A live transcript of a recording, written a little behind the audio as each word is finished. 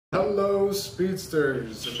Hello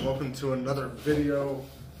Speedsters, and welcome to another video.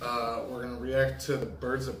 We're going to react to the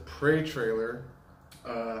Birds of Prey trailer.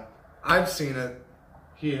 I've seen it.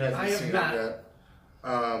 He hasn't seen it yet.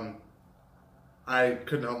 I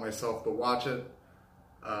couldn't help myself but watch it.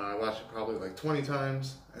 I watched it probably like 20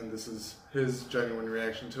 times, and this is his genuine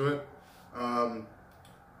reaction to it.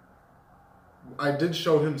 I did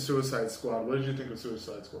show him Suicide Squad. What did you think of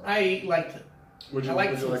Suicide Squad? I liked it. What did you like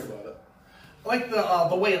about it? I like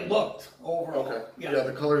the way it looked overall. Okay. Yeah,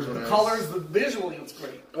 the colors were nice. The colors, visually, it was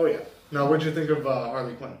great. Oh yeah. Now, what did you think of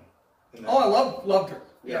Harley Quinn? Oh, I loved her.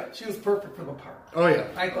 Yeah, she was perfect for the part. Oh yeah.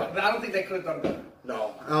 I don't think they could have done better.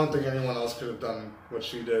 No, I don't think anyone else could have done what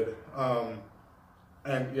she did.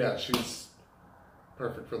 And yeah, she's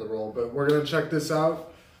perfect for the role. But we're gonna check this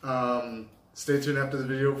out. Stay tuned after the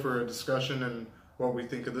video for a discussion and what we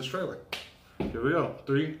think of this trailer. Here we go.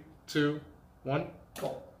 3, 2, 1.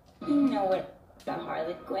 Go. You know what the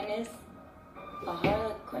Harlequin is? A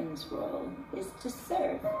Harlequin's role is to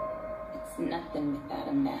serve. It's nothing without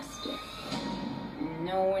a master.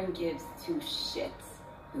 No one gives two shits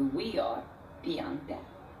who we are beyond that.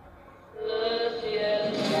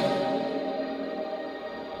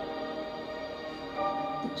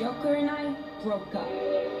 The Joker and I broke up. I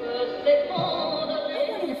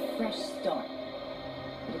wanted a fresh start.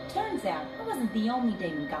 But it turns out I wasn't the only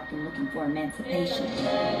demon goblin looking for emancipation.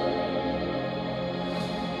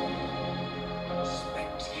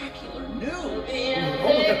 Spectacular news! Oh,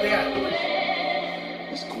 look at that.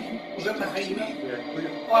 Miss Queen. Was that the hyena?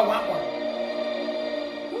 Yeah. Oh, I want one.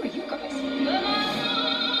 Who are you guys?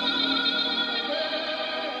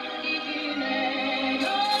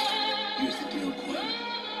 Here's the deal, Queen.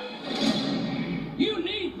 You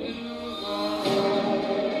need me.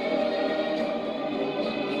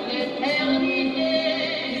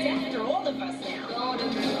 He's after all of us now.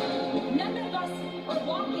 None of us are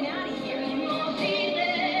walking out of here unless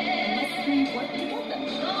we work together.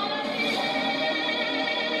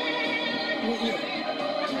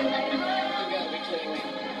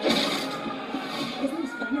 Isn't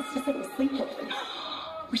this fun? It's just like a sleepover.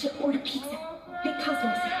 We should order pizza. Big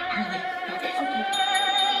customers. Okay.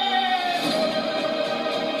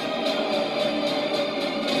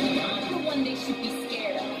 I'm the one they should be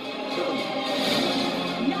scared of.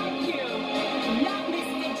 Not you. Not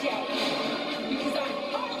Mr. J. Because I'm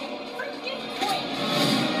Harley freaking Quinn.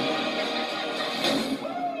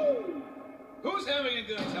 Who's having a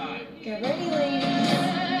good time? Get ready, ladies.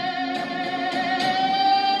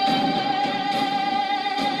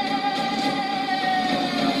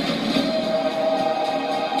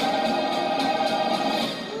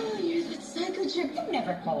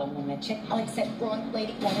 Never call a woman a chick. I'll accept blonde,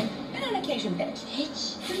 lady, woman, and on occasion bitch.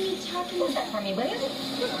 Bitch? What are you talking about? That for me, will you?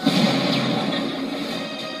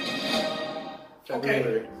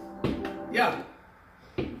 Okay. Yeah.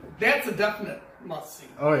 That's a definite must-see.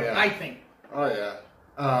 Oh yeah. I think. Oh yeah.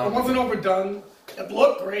 It wasn't overdone. It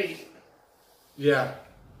looked great. Yeah.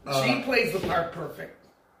 She plays the part perfect.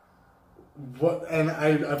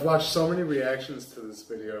 I've watched so many reactions to this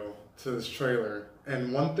video, to this trailer,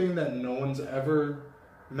 and one thing that no one's ever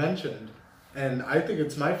mentioned, and I think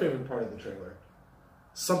it's my favorite part of the trailer,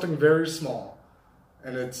 something very small,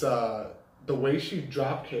 and it's the way she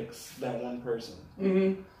drop kicks that one person.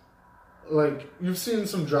 Mm-hmm. Like, you've seen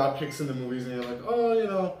some drop kicks in the movies, and you're like, oh, you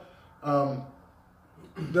know,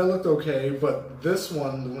 that looked okay, but this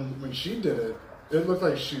one, when she did it, it looked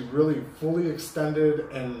like she really fully extended,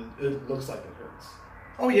 and it looks like it hurts.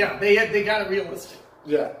 Oh yeah, they got it realistic.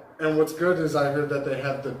 Yeah, and what's good is I heard that they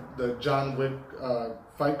have the John Wick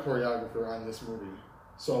fight choreographer on this movie,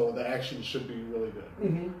 so the action should be really good.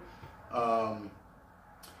 Mm-hmm.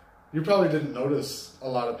 You probably didn't notice a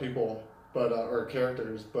lot of people, but or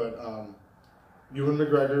characters, but Ewan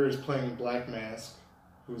McGregor is playing Black Mask,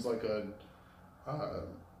 who's like a.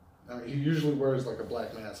 I mean, he usually wears like a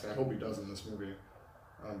black mask. I hope he does in this movie,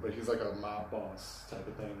 but he's like a mob boss type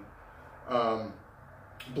of thing.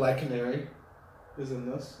 Black Canary is in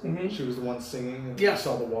this. Mm-hmm. She was the one singing, and you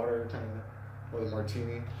saw the water kind of, or the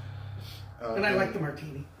martini. And I like the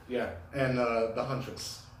martini. Yeah, and the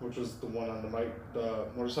Huntress, which was the one on the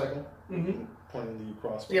motorcycle, pointing the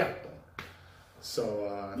crossbow. Yeah. Thing.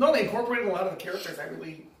 So. No, they incorporated a lot of the characters. I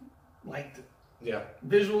really liked it. Yeah.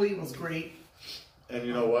 Visually, it was great. And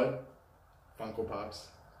you know what? Funko Pops.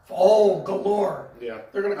 Oh, galore. Yeah.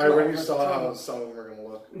 They're gonna. I already saw how some of them are gonna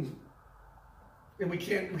look. And I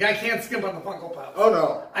can't skip on the Funko Pops. Oh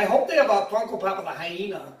no! I hope they have a Funko Pop with a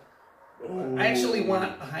hyena. Ooh. I actually want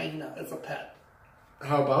a hyena as a pet.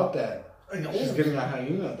 How about that? She's getting a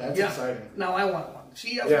hyena. That's exciting. Now I want one.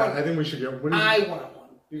 She has one. one. I think we should get one. I want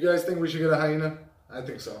one. You guys think we should get a hyena? I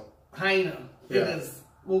think so. Hyena. Yeah. It is.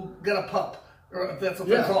 We'll get a pup. Or if that's what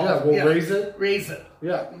they're called. Yeah, we'll raise it. Raise it.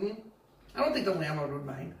 Yeah. I don't think the landlord would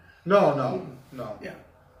mind. No. Yeah.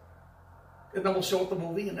 And then we'll show it the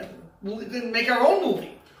movie, and then we'll make our own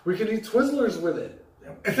movie. We can eat Twizzlers with it.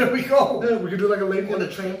 And there we go. Yeah, we could do like a Lady and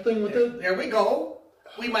the Tramp thing with it. There we go.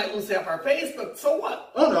 We might lose half our face, but so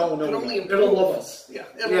what? Oh, no. It'll love us. Yeah,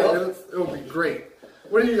 it'll be great.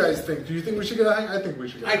 What do you guys think? Do you think we should get a hyena? I think we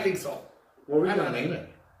should get a hyena. I think so. What are we going to name it?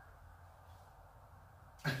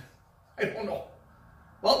 I don't know.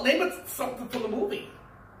 Well, name it something for the movie.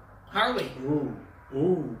 Harley.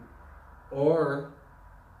 Ooh. Or...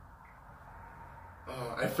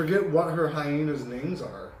 I forget what her hyena's names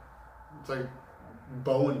are. It's like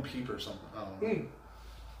Bo and Peep or something. I don't know.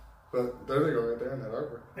 But there they go, right there in that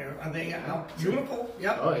artwork. Are they beautiful?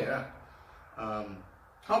 Yep. Oh, yeah.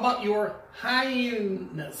 How about your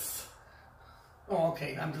highness? Oh,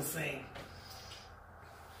 okay. I'm just saying.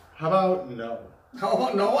 How about no? How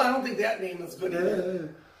about no? I don't think that name is good either. Yeah.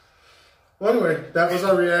 Well, anyway, that was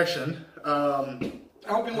our reaction. I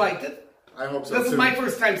hope you liked it. I hope so, This too. is my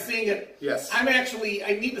first time seeing it. Yes. I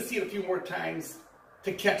need to see it a few more times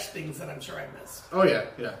to catch things that I'm sure I missed. Oh, yeah.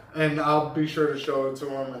 And I'll be sure to show it to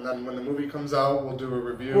him, and then when the movie comes out, we'll do a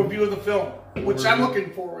review. Review of the film, which I'm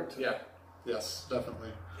looking forward to. Yeah. Yes,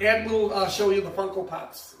 definitely. And we'll show you the Funko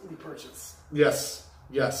Pops we purchased. Yes.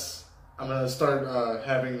 I'm going to start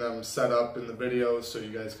having them set up in the videos so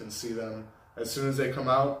you guys can see them. As soon as they come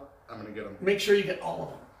out, I'm going to get them. Make sure you get all of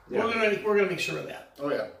them. Yeah. We're gonna make sure of that. Oh,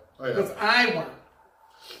 yeah. Because I want.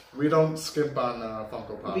 We don't skimp on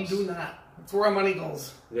Funko Pops. We do not. That's where our money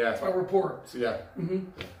goes. Yeah. That's why we're poor. Yeah.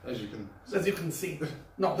 As you can see.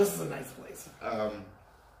 No, this is a nice place.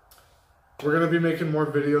 We're going to be making more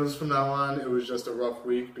videos from now on. It was just a rough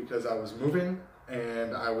week because I was moving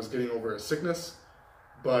and I was getting over a sickness.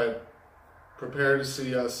 But prepare to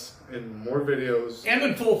see us in more videos. And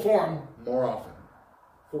in full form. More often.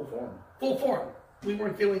 Full form. Full form. We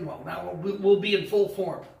weren't feeling well. Now we'll be in full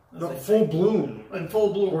form. No, full bloom. In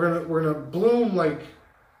full bloom. We're gonna bloom like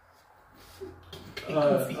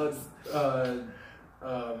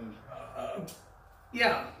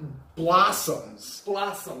yeah. Blossoms.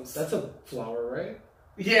 That's a flower, right?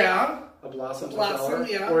 Yeah. A blossom. Flower,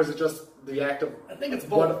 yeah. Or is it just the act of? I think it's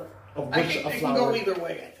both. It can go either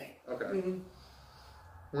way, I think. Okay.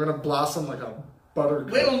 We're gonna blossom like a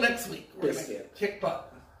buttercup. Wait till next week. We're gonna kick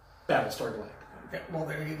butt. Battlestar Galactica. Okay, well,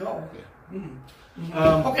 there you go.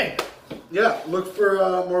 Yeah. Okay. Yeah, look for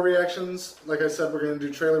more reactions. Like I said, we're going to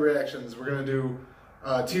do trailer reactions. We're going to do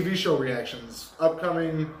TV show reactions.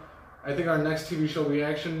 Upcoming, I think our next TV show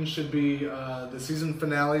reaction should be the season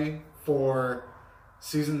finale for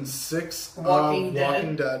season 6 of Walking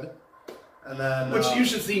Dead. And then, which you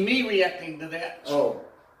should see me reacting to that. Oh,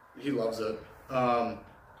 he loves it.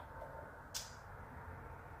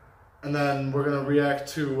 And then we're going to react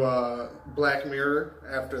to Black Mirror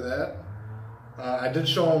after that. I did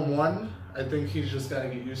show him one. I think he's just got to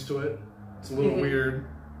get used to it. It's a little weird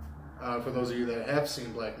for those of you that have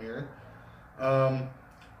seen Black Mirror.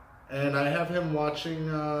 And I have him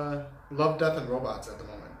watching Love, Death, and Robots at the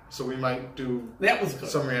moment. So we might do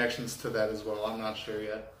some reactions to that as well. I'm not sure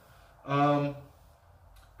yet. But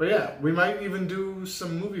yeah, we might even do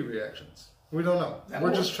some movie reactions. We don't know.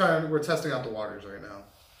 We're testing out the waters right now.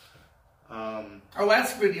 Our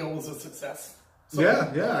last video was a success. So,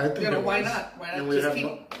 yeah, I think why not? Why not just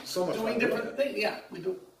keep doing different things? Yeah, we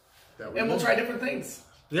do. And we'll try different things.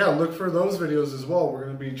 Yeah, look for those videos as well. We're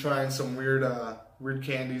going to be trying some weird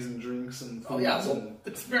candies and drinks and foods. Oh yeah, we'll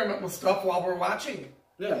experiment with stuff while we're watching.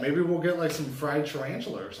 Yeah, maybe we'll get like some fried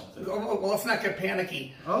tarantula or something. Oh, well, let's not get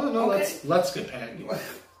panicky. Oh no, okay. let's get panicky.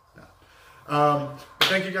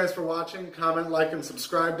 Thank you guys for watching. Comment, like, and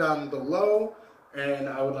subscribe down below. And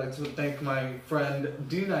I would like to thank my friend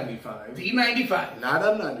D95. D95. Not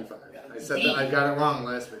M95. I said that I got it wrong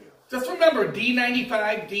last video. Just remember,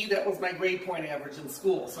 D95, D, that was my grade point average in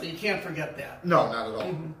school, so you can't forget that. No, not at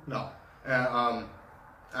all. No.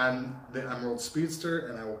 I'm the Emerald Speedster,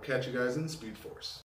 and I will catch you guys in Speed Force.